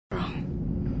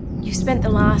You've spent the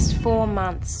last 4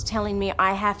 months telling me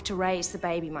I have to raise the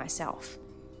baby myself.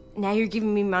 Now you're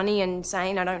giving me money and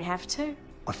saying I don't have to?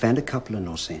 I found a couple in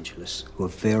Los Angeles who are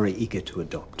very eager to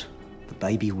adopt. The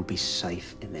baby will be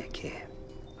safe in their care.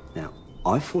 Now,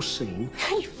 I've foreseen...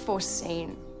 You've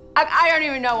foreseen? I don't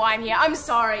even know why I'm here. I'm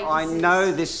sorry. I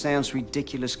know this sounds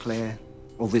ridiculous, Claire.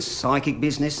 All this psychic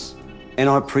business. And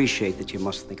I appreciate that you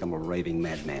must think I'm a raving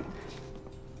madman.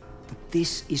 But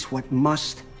this is what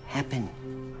must happen.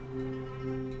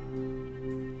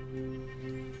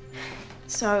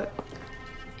 So,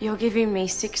 you're giving me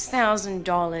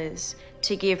 $6,000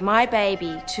 to give my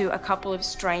baby to a couple of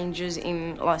strangers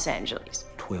in Los Angeles?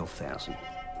 12,000.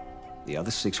 The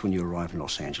other 6 when you arrive in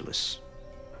Los Angeles.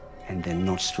 And they're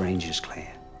not strangers,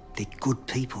 Claire. They're good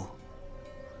people.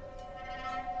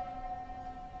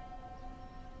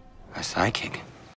 A psychic?